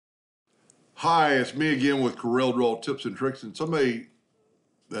Hi, it's me again with Corel Draw Tips and Tricks, and somebody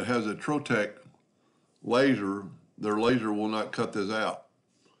that has a Trotec laser, their laser will not cut this out.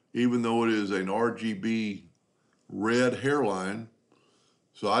 Even though it is an RGB red hairline.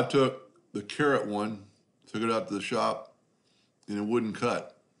 So I took the carrot one, took it out to the shop, and it wouldn't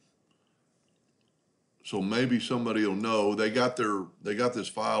cut. So maybe somebody will know. They got this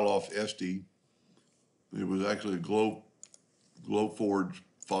file off SD. It was actually a Glowforge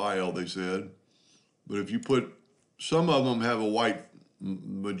file, they said. But if you put, some of them have a white,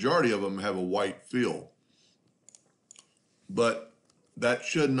 majority of them have a white fill. But that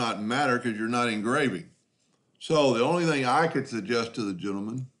should not matter because you're not engraving. So the only thing I could suggest to the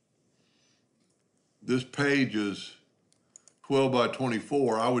gentleman, this page is 12 by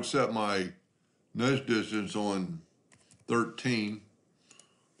 24. I would set my nudge distance on 13.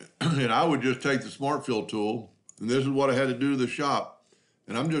 And I would just take the Smart Fill tool, and this is what I had to do to the shop,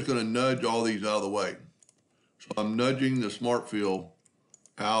 and I'm just going to nudge all these out of the way. So I'm nudging the Smart Fill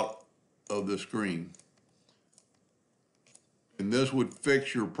out of the screen. And this would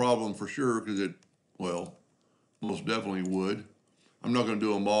fix your problem for sure, because it, well, most definitely would. I'm not going to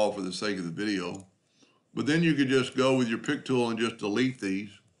do them all for the sake of the video. But then you could just go with your pick tool and just delete these.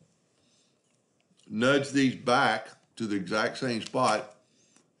 Nudge these back to the exact same spot,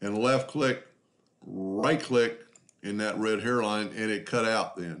 and left click, right click in that red hairline, and it cut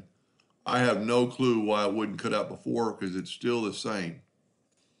out then. I have no clue why it wouldn't cut out before, because it's still the same.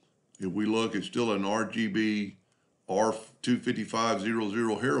 If we look, it's still an RGB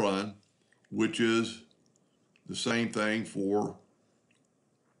R25500 hairline, which is the same thing for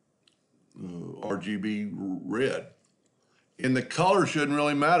RGB red. And the color shouldn't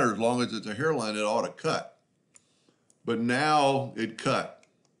really matter as long as it's a hairline, it ought to cut. But now it cut.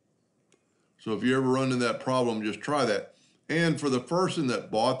 So if you ever run into that problem, just try that. And for the person that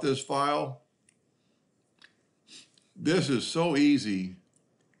bought this file, this is so easy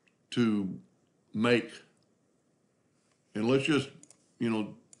to make. And let's just,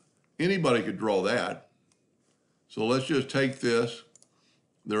 anybody could draw that. So let's just take this.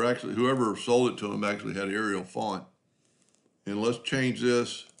 They're actually, whoever sold it to them actually had Arial font. And let's change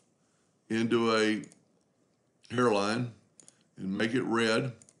this into a hairline and make it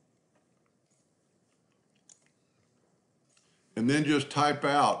red. And then just type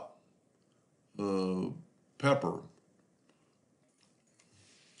out pepper,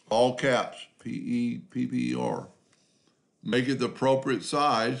 all caps, P-E-P-P-E-R. Make it the appropriate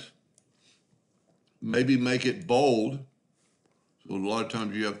size. Maybe make it bold. So a lot of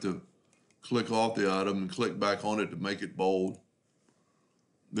times you have to click off the item and click back on it to make it bold.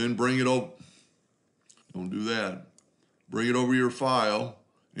 Then bring it over. Don't do that. Bring it over your file.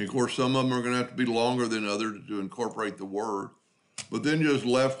 And of course, some of them are going to have to be longer than others to incorporate the word. But then just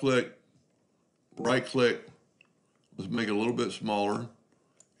left click, right click. Let's make it a little bit smaller.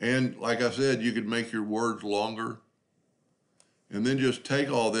 And like I said, you could make your words longer. And then just take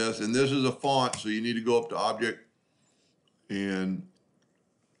all this, and this is a font, so you need to go up to Object and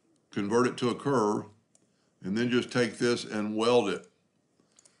convert it to a curve, and then just take this and weld it.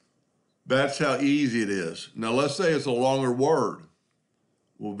 That's how easy it is. Now let's say it's a longer word.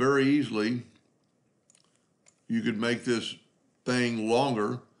 Well, very easily, you could make this thing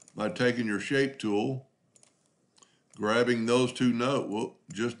longer by taking your shape tool, grabbing those two nodes,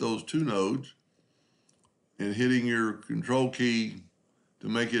 just those two nodes, and hitting your control key to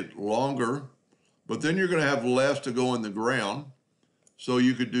make it longer. But then you're going to have less to go in the ground. So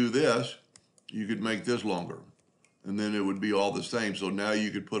you could do this. You could make this longer. And then it would be all the same. So now you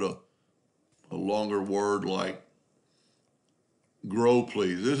could put a longer word like grow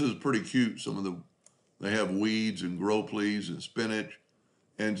please. This is pretty cute. They have weeds and grow please and spinach.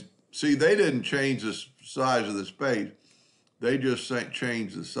 And see, they didn't change the size of the space. They just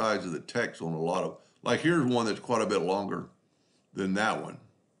changed the size of the text on a lot of, like here's one that's quite a bit longer than that one.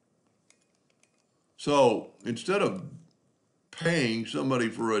 So instead of paying somebody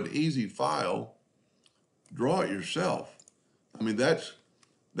for an easy file, draw it yourself. I mean,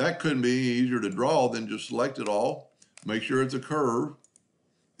 that couldn't be easier to draw than just select it all, make sure it's a curve,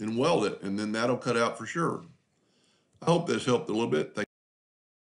 and weld it, and then that'll cut out for sure. I hope this helped a little bit.